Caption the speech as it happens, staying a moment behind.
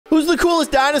Who's the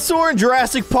coolest dinosaur in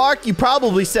Jurassic Park? You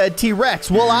probably said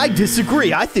T-Rex. Well, I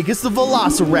disagree. I think it's the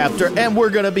Velociraptor, and we're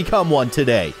gonna become one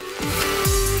today.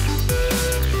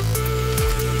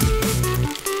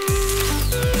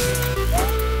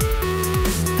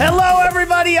 Hello,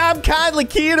 everybody. I'm Kindly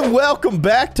Keyin, and welcome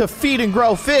back to Feed and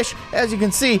Grow Fish. As you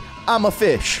can see, I'm a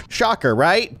fish. Shocker,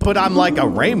 right? But I'm like a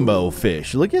rainbow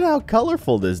fish. Look at how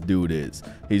colorful this dude is.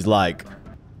 He's like,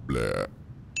 bleh.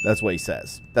 That's what he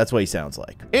says. That's what he sounds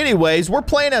like. Anyways, we're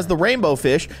playing as the rainbow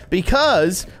fish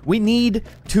because we need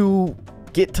to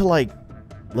get to like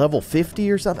level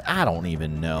 50 or something. I don't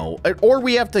even know. Or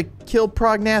we have to kill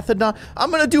Prognathodon.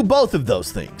 I'm going to do both of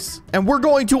those things. And we're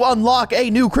going to unlock a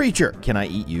new creature. Can I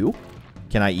eat you?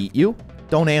 Can I eat you?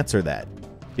 Don't answer that.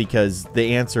 Because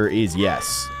the answer is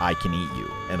yes, I can eat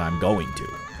you. And I'm going to.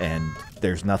 And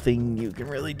there's nothing you can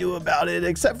really do about it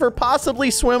except for possibly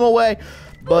swim away.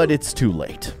 But it's too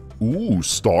late. Ooh,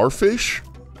 starfish?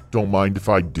 Don't mind if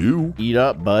I do. Eat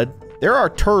up, bud. There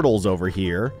are turtles over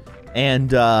here.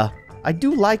 And, I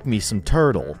do like me some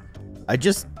turtle.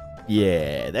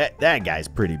 Yeah, that guy's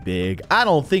pretty big. I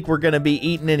don't think we're gonna be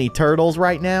eating any turtles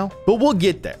right now, but we'll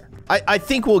get there. I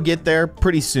think we'll get there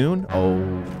pretty soon.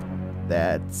 Oh,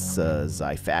 that's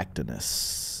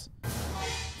Xiphactinus.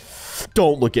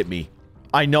 Don't look at me.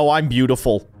 I know I'm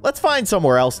beautiful. Let's find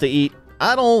somewhere else to eat.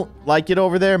 I don't like it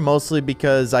over there, mostly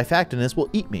because Xiphactinus will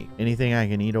eat me. Anything I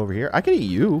can eat over here? I could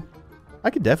eat you. I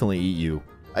could definitely eat you.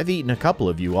 I've eaten a couple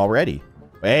of you already.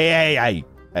 Hey,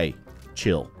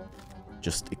 chill.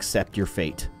 Just accept your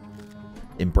fate.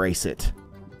 Embrace it.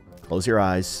 Close your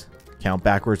eyes, count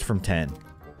backwards from 10,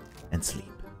 and sleep.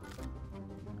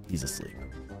 He's asleep.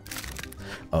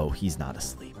 Oh, he's not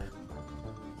asleep.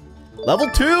 Level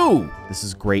 2! This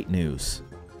is great news.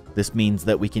 This means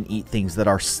that we can eat things that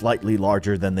are slightly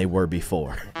larger than they were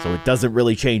before. So it doesn't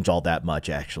really change all that much,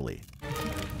 actually.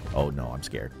 Oh, no, I'm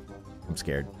scared. I'm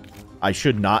scared. I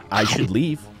should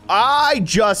leave. I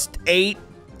just ate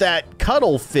that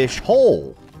cuttlefish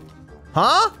whole.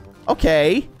 Huh?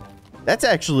 Okay. That's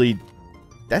actually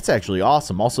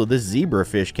awesome. Also, this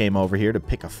zebrafish came over here to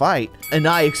pick a fight, and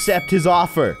I accept his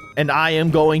offer, and I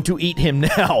am going to eat him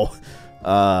now.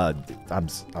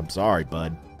 I'm sorry,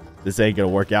 bud. This ain't gonna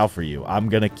work out for you. I'm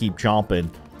gonna keep chomping,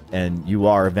 and you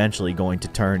are eventually going to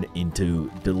turn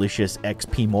into delicious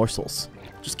XP morsels.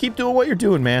 Just keep doing what you're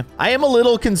doing, man. I am a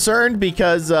little concerned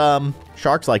because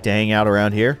sharks like to hang out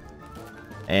around here,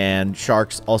 and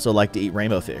sharks also like to eat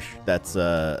rainbow fish. That's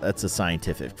a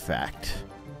scientific fact,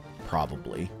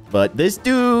 probably. But this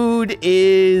dude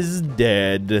is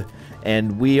dead,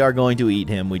 and we are going to eat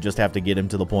him. We just have to get him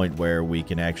to the point where we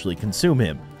can actually consume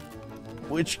him,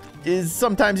 which is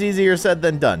sometimes easier said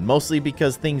than done, mostly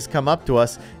because things come up to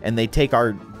us and they take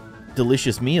our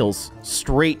delicious meals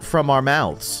straight from our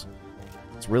mouths.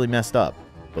 It's really messed up.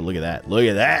 But look at that. Look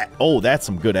at that. Oh, that's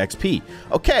some good XP.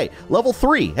 Okay, level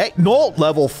 3. Hey, no,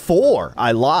 level 4.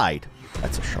 I lied.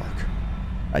 That's a shark.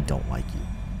 I don't like you.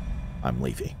 I'm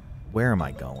leaving. Where am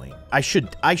I going? I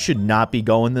should not be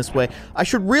going this way. I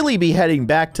should really be heading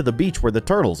back to the beach where the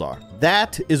turtles are.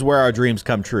 That is where our dreams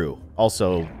come true.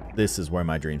 Also, this is where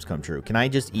my dreams come true. Can I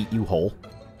just eat you whole?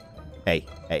 Hey,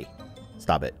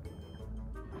 stop it.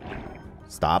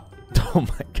 Stop. Oh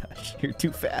my gosh, you're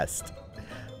too fast.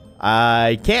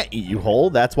 I can't eat you whole.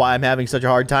 That's why I'm having such a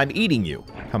hard time eating you.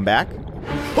 Come back.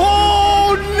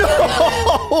 Oh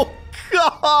no!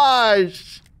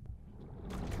 Gosh!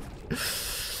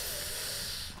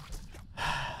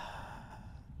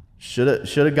 Should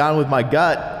have gone with my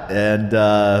gut and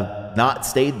not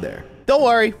stayed there. Don't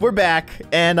worry, we're back,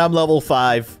 and I'm level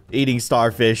 5, eating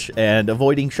starfish and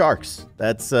avoiding sharks.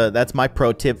 That's my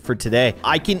pro tip for today.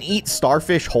 I can eat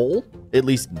starfish whole. At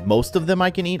least most of them I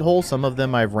can eat whole. Some of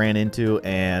them I've ran into,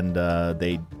 and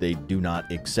they do not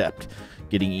accept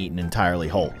getting eaten entirely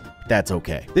whole. That's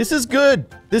okay. This is good.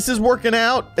 This is working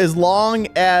out as long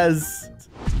as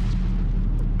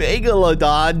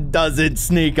Megalodon doesn't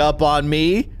sneak up on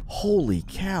me. Holy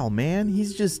cow, man.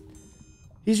 He's just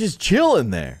chilling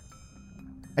there.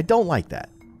 I don't like that.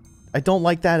 I don't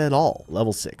like that at all.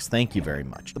 Level 6. Thank you very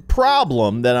much. The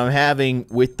problem that I'm having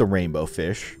with the rainbow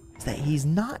fish is that he's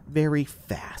not very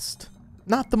fast.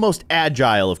 Not the most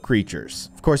agile of creatures.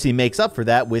 Of course, he makes up for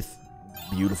that with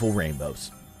beautiful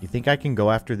rainbows. You think I can go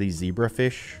after these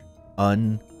zebrafish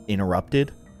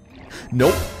uninterrupted?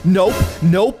 Nope. Nope.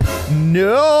 Nope.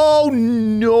 No.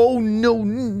 No. No.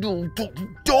 No.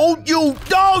 Don't you.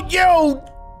 Don't you.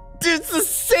 It's the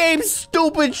same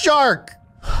stupid shark.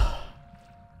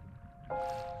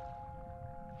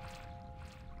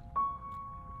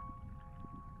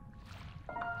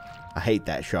 I hate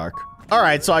that shark. All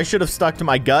right, so I should have stuck to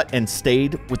my gut and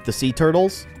stayed with the sea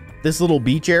turtles. This little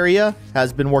beach area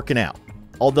has been working out.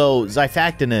 Although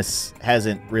Zyphactinus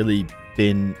hasn't really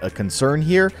been a concern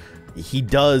here, he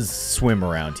does swim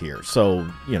around here. So,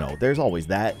 you know, there's always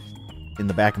that in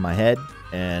the back of my head,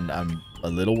 and I'm a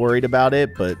little worried about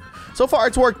it, but so far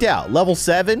it's worked out. Level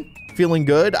 7, feeling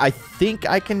good. I think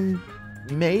I can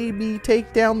maybe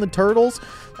take down the turtles.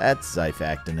 That's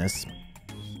Zyphactinus.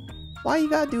 Why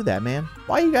you gotta do that, man?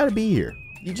 Why you gotta be here?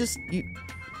 You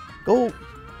go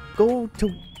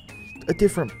to a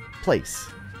different place.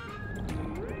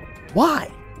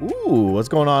 Why? Ooh, what's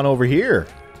going on over here?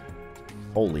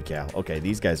 Holy cow. Okay,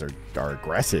 these guys are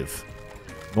aggressive.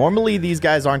 Normally, these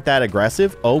guys aren't that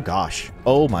aggressive. Oh, gosh.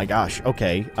 Oh, my gosh.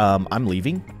 Okay, I'm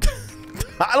leaving.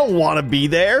 I don't want to be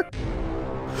there.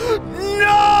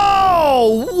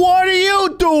 No! What are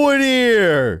you doing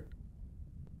here?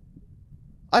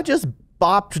 I just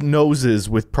bopped noses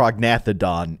with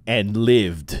Prognathodon and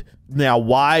lived. Now,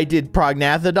 why did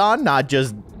Prognathodon not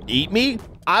just eat me?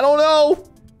 I don't know.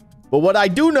 But what I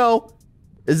do know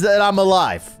is that I'm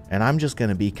alive. And I'm just going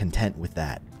to be content with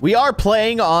that. We are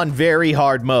playing on very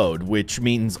hard mode, which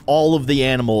means all of the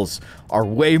animals are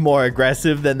way more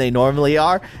aggressive than they normally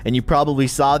are. And you probably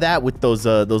saw that with those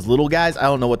little guys. I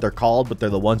don't know what they're called, but they're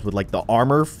the ones with like the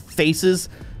armor faces.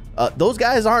 Those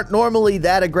guys aren't normally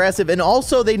that aggressive, and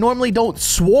also they normally don't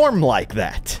swarm like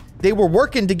that. They were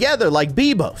working together like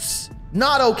Bebos.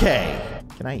 Not okay.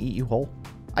 Can I eat you whole?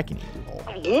 I can eat you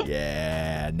whole.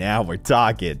 Yeah, now we're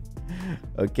talking.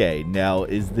 Okay, now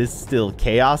is this still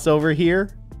chaos over here?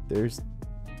 There's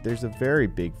a very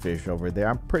big fish over there.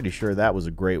 I'm pretty sure that was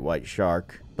a great white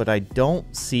shark, but I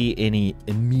don't see any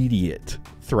immediate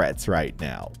threats right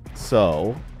now.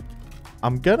 So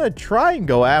I'm gonna try and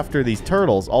go after these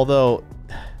turtles, although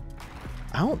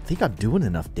I don't think I'm doing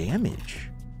enough damage.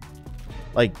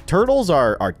 Like, turtles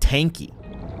are tanky.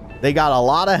 They got a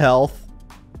lot of health.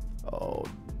 Oh,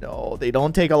 no, they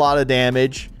don't take a lot of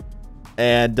damage.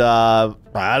 And I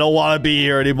don't want to be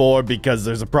here anymore because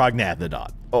there's a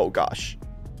Prognathodon. Oh, gosh.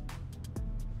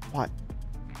 What?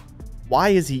 Why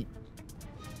is he...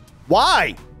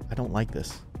 Why? I don't like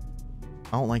this.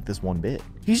 I don't like this one bit.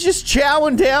 He's just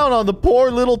chowing down on the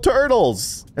poor little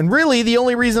turtles. And really, the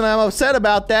only reason I'm upset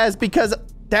about that is because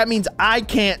that means I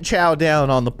can't chow down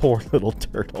on the poor little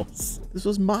turtles. This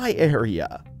was my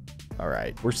area. All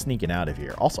right, we're sneaking out of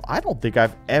here. Also, I don't think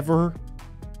I've ever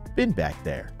been back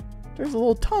there. There's a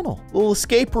little tunnel, a little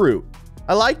escape route.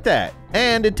 I like that.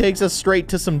 And it takes us straight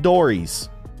to some Dories.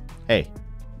 Hey,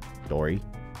 Dory,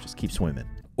 just keep swimming.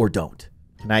 Or don't.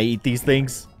 Can I eat these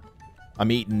things?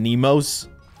 I'm eating Nemo's.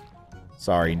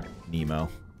 Sorry, Nemo.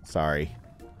 Sorry.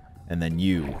 And then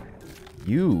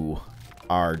you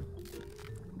are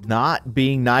not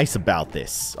being nice about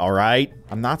this, all right?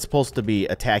 I'm not supposed to be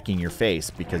attacking your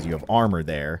face because you have armor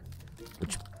there,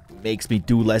 which makes me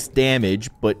do less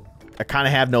damage, but I kind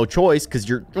of have no choice because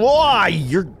you're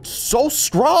so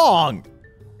strong.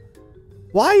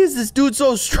 Why is this dude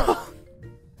so strong?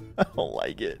 I don't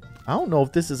like it. I don't know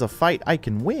if this is a fight I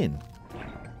can win,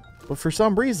 but for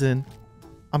some reason,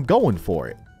 I'm going for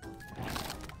it.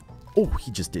 Oh,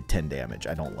 he just did 10 damage.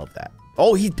 I don't love that.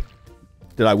 Oh, did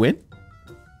I win?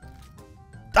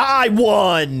 I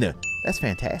won! That's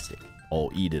fantastic.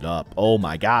 Oh, eat it up. Oh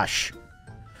my gosh.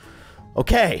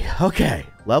 Okay, okay.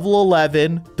 Level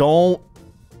 11. Don't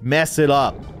mess it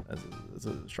up. That's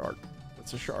a shark.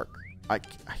 That's a shark. I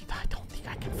don't think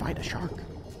I can fight a shark.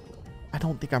 I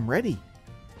don't think I'm ready.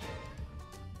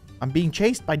 I'm being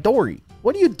chased by Dory.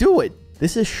 What are you doing?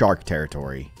 This is shark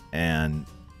territory, and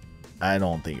I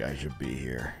don't think I should be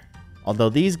here. Although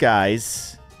these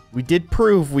guys, we did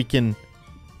prove we can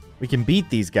beat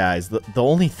these guys. The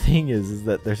only thing is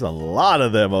that there's a lot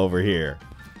of them over here.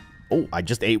 Oh, I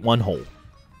just ate one whole.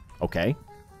 Okay.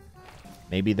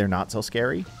 Maybe they're not so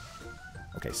scary.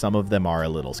 Okay, some of them are a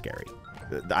little scary.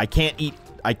 I can't eat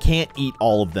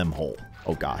all of them whole.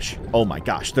 Oh gosh. Oh my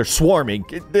gosh, they're swarming.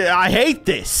 I hate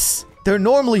this. They're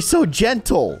normally so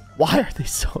gentle. Why are they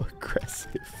so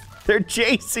aggressive? They're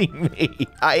chasing me.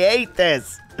 I hate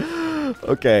this.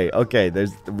 Okay,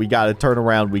 we gotta turn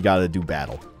around. We gotta do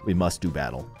battle. We must do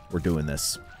battle. We're doing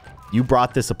this. You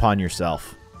brought this upon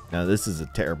yourself. Now, this is a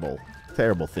terrible,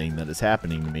 terrible thing that is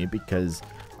happening to me because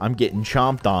I'm getting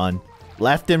chomped on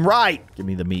left and right. Give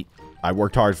me the meat. I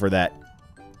worked hard for that.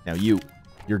 Now, you're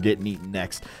getting eaten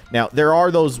next. Now, there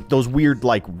are those weird,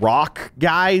 like, rock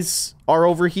guys are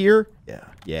over here.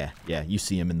 Yeah. You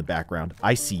see them in the background.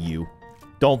 I see you.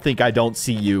 Don't think I don't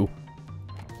see you.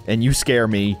 And you scare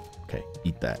me. Okay,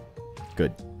 eat that.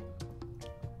 Good.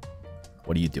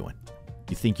 What are you doing?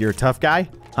 You think you're a tough guy?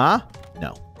 Huh?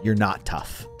 No. You're not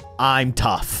tough. I'm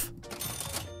tough.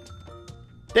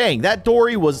 Dang, that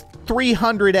Dory was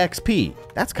 300 XP.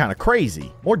 That's kind of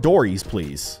crazy. More Dories,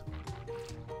 please.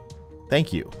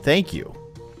 Thank you. Thank you.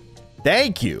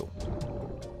 Thank you.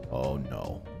 Oh,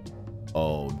 no.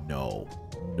 Oh, no.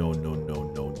 No, no,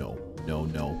 no, no, no. No,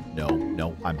 no, no,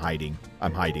 no. I'm hiding.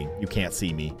 I'm hiding. You can't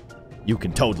see me. You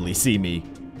can totally see me.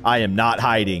 I am not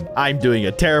hiding. I'm doing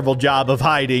a terrible job of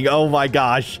hiding. Oh, my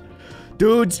gosh.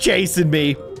 Dude's chasing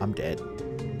me. I'm dead.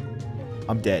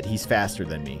 I'm dead. He's faster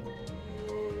than me.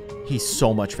 He's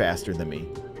so much faster than me.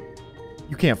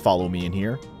 You can't follow me in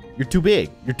here. You're too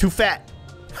big. You're too fat.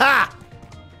 Ha!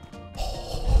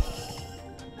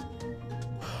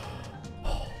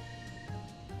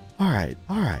 All right.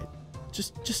 All right.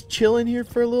 Just chill in here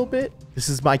for a little bit. This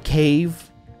is my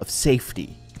cave of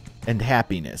safety and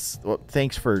happiness. Well,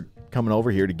 thanks for coming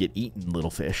over here to get eaten,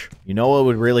 little fish. You know what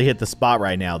would really hit the spot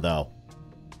right now, though?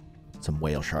 Some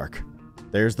whale shark.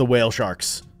 There's the whale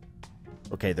sharks.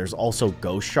 Okay, there's also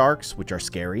ghost sharks, which are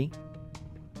scary.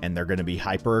 And they're going to be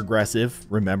hyper aggressive.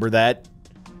 Remember that.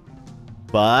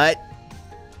 But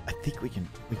I think we can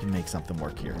make something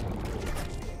work here.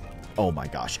 Oh my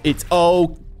gosh. It's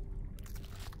okay.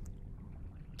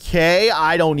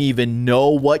 I don't even know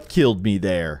what killed me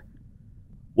there.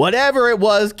 Whatever it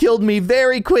was killed me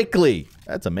very quickly.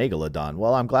 That's a megalodon.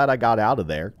 Well, I'm glad I got out of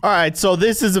there. All right, so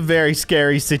this is a very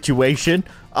scary situation.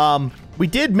 We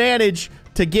did manage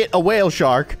to get a whale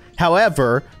shark.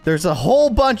 However, there's a whole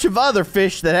bunch of other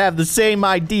fish that have the same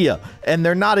idea, and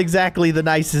they're not exactly the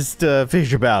nicest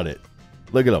fish about it.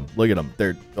 Look at them. Look at them.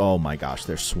 They're, oh my gosh,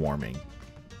 they're swarming.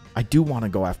 I do want to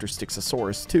go after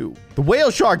Styxosaurus too. The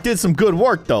whale shark did some good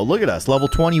work though. Look at us, level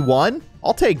 21.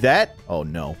 I'll take that. Oh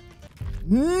no.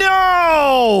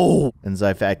 No! And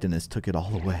Xiphactinus took it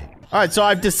all away. All right, so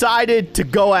I've decided to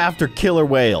go after killer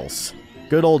whales.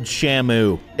 Good old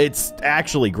Shamu. It's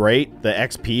actually great. The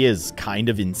XP is kind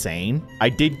of insane. I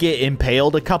did get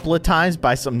impaled a couple of times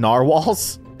by some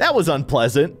narwhals. That was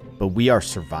unpleasant, but we are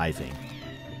surviving.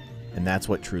 And that's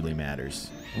what truly matters.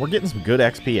 We're getting some good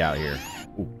XP out here.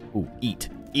 Ooh, ooh, eat,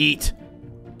 eat.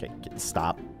 Okay,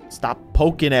 stop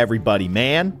poking everybody,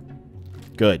 man.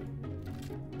 Good.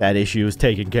 That issue is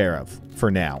taken care of for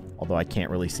now, although I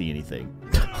can't really see anything.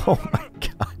 Oh my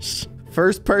gosh.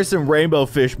 First person rainbow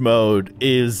fish mode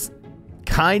is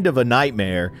kind of a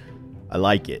nightmare. I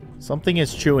like it. Something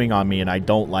is chewing on me and I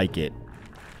don't like it.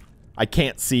 I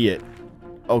can't see it.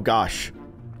 Oh gosh.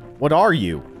 What are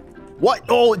you? What?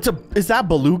 Oh, is that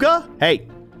beluga? Hey,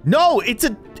 no, it's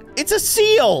a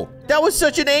seal. That was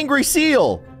such an angry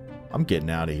seal. I'm getting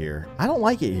out of here. I don't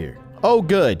like it here. Oh,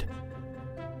 good.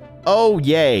 Oh,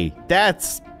 yay.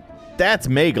 That's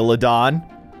Megalodon,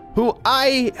 who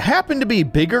I happen to be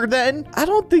bigger than. I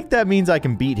don't think that means I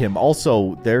can beat him.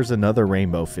 Also, there's another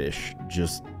rainbow fish,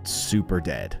 just super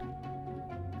dead.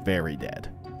 Very dead.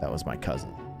 That was my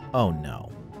cousin. Oh,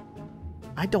 no.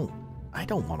 I don't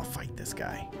want to fight this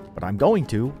guy, but I'm going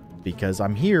to because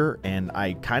I'm here and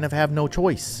I kind of have no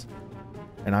choice.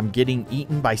 And I'm getting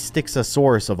eaten by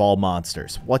Styxosaurus of all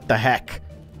monsters. What the heck?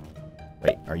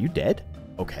 Wait, are you dead?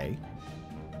 Okay.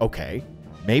 Okay.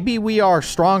 Maybe we are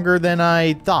stronger than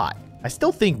I thought. I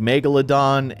still think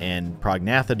Megalodon and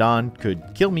Prognathodon could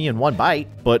kill me in one bite,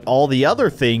 but all the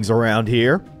other things around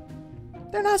here,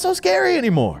 they're not so scary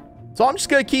anymore. So I'm just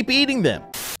gonna keep eating them.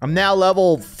 I'm now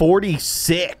level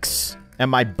 46,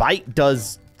 and my bite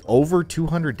does over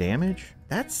 200 damage.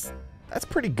 That's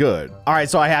pretty good. All right,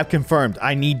 so I have confirmed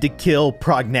I need to kill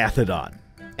Prognathodon.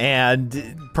 And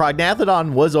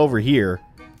Prognathodon was over here.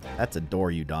 That's a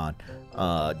Doryudon.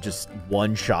 Just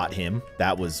one-shot him.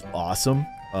 That was awesome.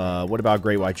 What about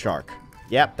Great White Shark?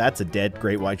 Yep, that's a dead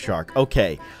Great White Shark.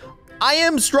 Okay, I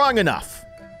am strong enough.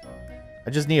 I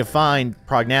just need to find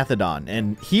Prognathodon,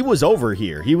 and he was over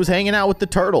here. He was hanging out with the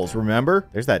turtles, remember?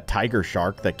 There's that tiger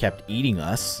shark that kept eating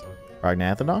us.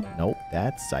 Prognathodon? Nope,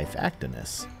 that's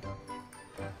Xiphactinus.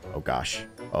 Oh gosh.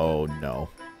 Oh no.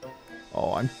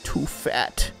 Oh, I'm too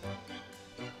fat.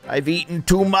 I've eaten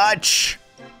too much.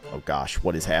 Oh gosh,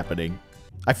 what is happening?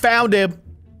 I found him!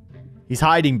 He's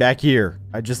hiding back here.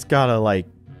 I just gotta, like,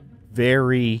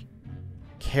 very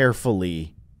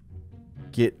carefully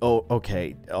get... Oh,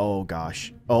 okay. Oh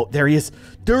gosh. Oh, there he is.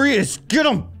 There he is! Get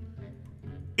him!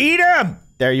 Eat him!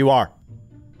 There you are.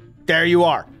 There you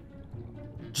are.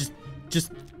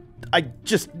 I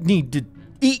just need to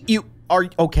eat you.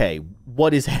 Okay,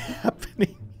 what is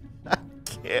happening? I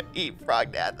can't eat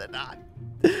Prognathodon.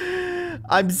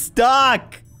 I'm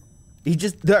stuck. He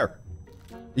just, there.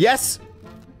 Yes.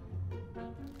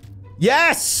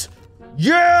 Yes.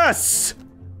 Yes.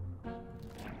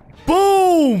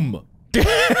 Boom.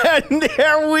 And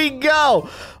there we go.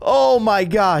 Oh my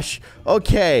gosh.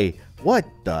 Okay. What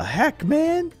the heck,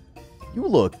 man? You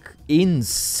look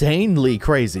insanely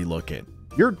crazy looking.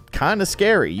 You're kind of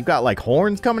scary. You got like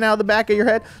horns coming out of the back of your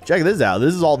head. Check this out.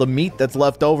 This is all the meat that's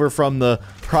left over from the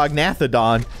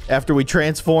prognathodon after we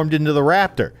transformed into the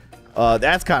raptor.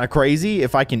 That's kind of crazy.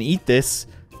 If I can eat this,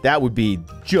 that would be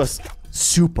just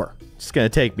super. It's gonna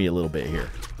take me a little bit here.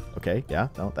 Okay, yeah,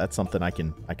 no, that's something I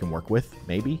can work with,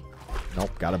 maybe.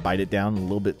 Nope, gotta bite it down a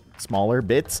little bit smaller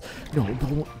bits.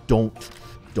 No,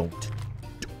 don't.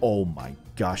 Oh my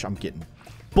gosh, I'm getting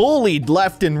bullied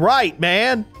left and right,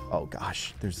 man. Oh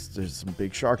gosh, there's some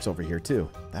big sharks over here too.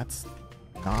 That's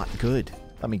not good.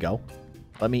 Let me go.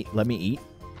 Let me eat.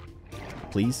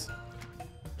 Please.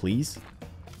 Please.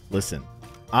 Listen,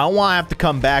 I don't want to have to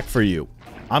come back for you.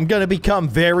 I'm gonna become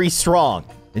very strong,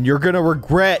 and you're gonna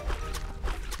regret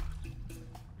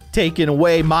taking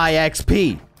away my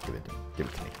XP. Give it to me. Give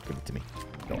it to me. Give it to me.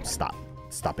 No, stop.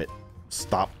 Stop it.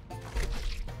 Stop.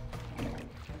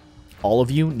 All of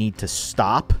you need to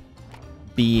stop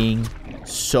being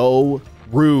so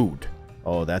rude.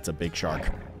 Oh, that's a big shark.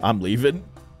 I'm leaving.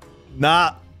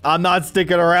 Nah, I'm not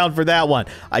sticking around for that one.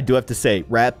 I do have to say,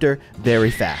 Raptor,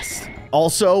 very fast.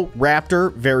 Also,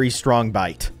 Raptor, very strong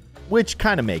bite, which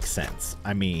kind of makes sense.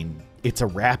 I mean, it's a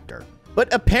raptor.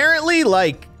 But apparently,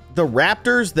 like, the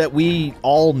raptors that we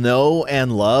all know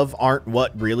and love aren't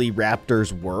what really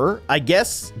raptors were. I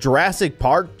guess Jurassic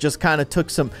Park just kind of took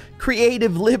some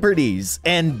creative liberties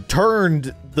and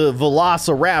turned the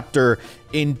Velociraptor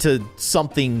into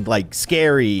something like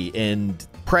scary and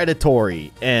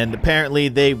predatory, and apparently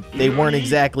they weren't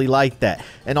exactly like that.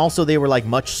 And also they were like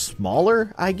much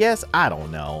smaller, I guess. I don't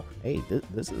know. Hey,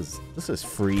 this is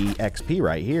free XP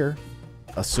right here.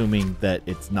 Assuming that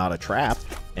it's not a trap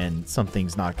and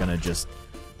something's not gonna just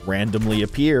randomly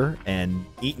appear and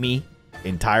eat me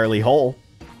entirely whole,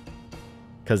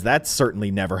 because that's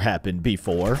certainly never happened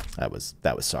before. That was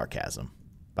sarcasm,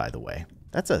 by the way.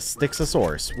 That's a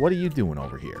Styxosaurus. What are you doing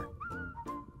over here?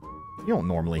 You don't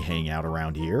normally hang out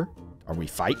around here. Are we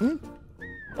fighting?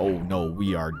 Oh no,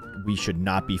 we should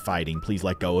not be fighting. Please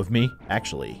let go of me.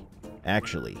 Actually,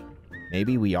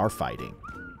 maybe we are fighting.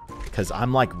 Because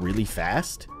I'm like really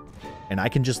fast and I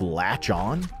can just latch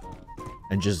on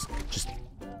and just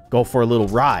go for a little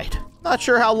ride. Not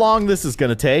sure how long this is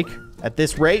gonna take. At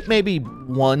this rate, maybe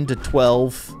 1 to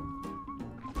 12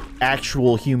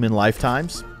 actual human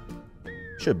lifetimes.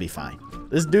 Should be fine.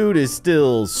 This dude is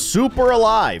still super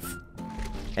alive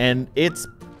and it's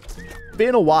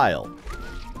been a while.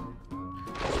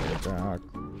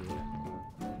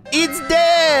 It's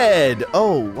dead!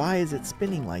 Oh, why is it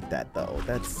spinning like that, though?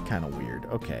 That's kind of weird.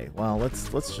 Okay, well, let's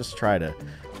just try to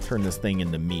turn this thing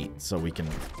into meat so we can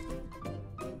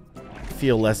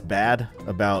feel less bad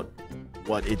about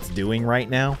what it's doing right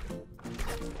now.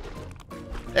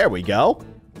 There we go.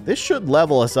 This should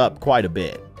level us up quite a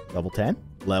bit. Level 10?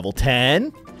 Level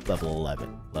 10? Level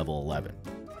 11. Level 11.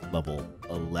 Level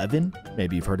 11?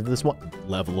 Maybe you've heard of this one.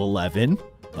 Level 11.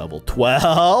 Level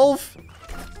 12.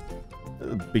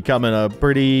 Becoming a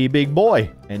pretty big boy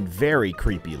and very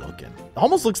creepy looking.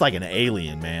 Almost looks like an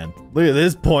alien, man. Look at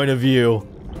this point of view.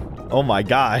 Oh my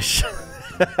gosh.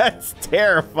 That's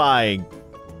terrifying.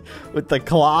 With the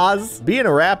claws. Being a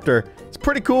raptor, it's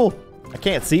pretty cool. I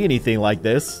can't see anything like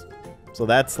this. So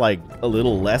that's like a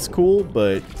little less cool,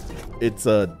 but it's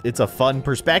a fun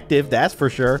perspective, that's for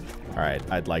sure. All right,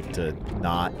 I'd like to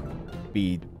not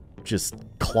be just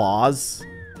claws.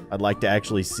 I'd like to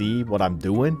actually see what I'm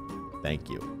doing.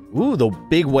 Thank you. Ooh, the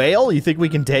big whale? You think we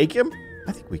can take him?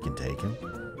 I think we can take him.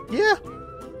 Yeah.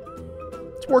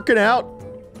 It's working out.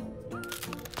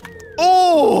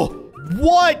 Oh!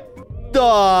 What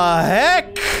the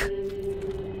heck?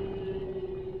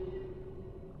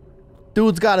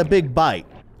 Dude's got a big bite.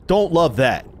 Don't love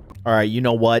that. All right, you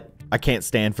know what? I can't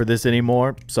stand for this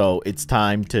anymore, so it's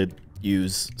time to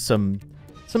use some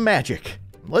magic.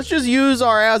 Let's just use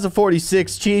our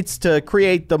ASA-46 cheats to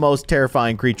create the most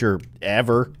terrifying creature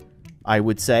ever, I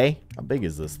would say. How big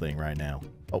is this thing right now?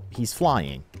 Oh, he's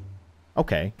flying.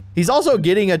 Okay. He's also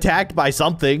getting attacked by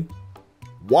something.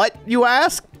 What, you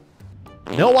ask?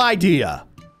 No idea.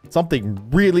 Something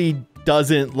really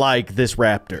doesn't like this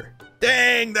raptor.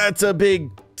 Dang, that's a big,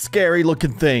 scary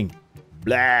looking thing.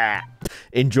 Blah.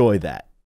 Enjoy that.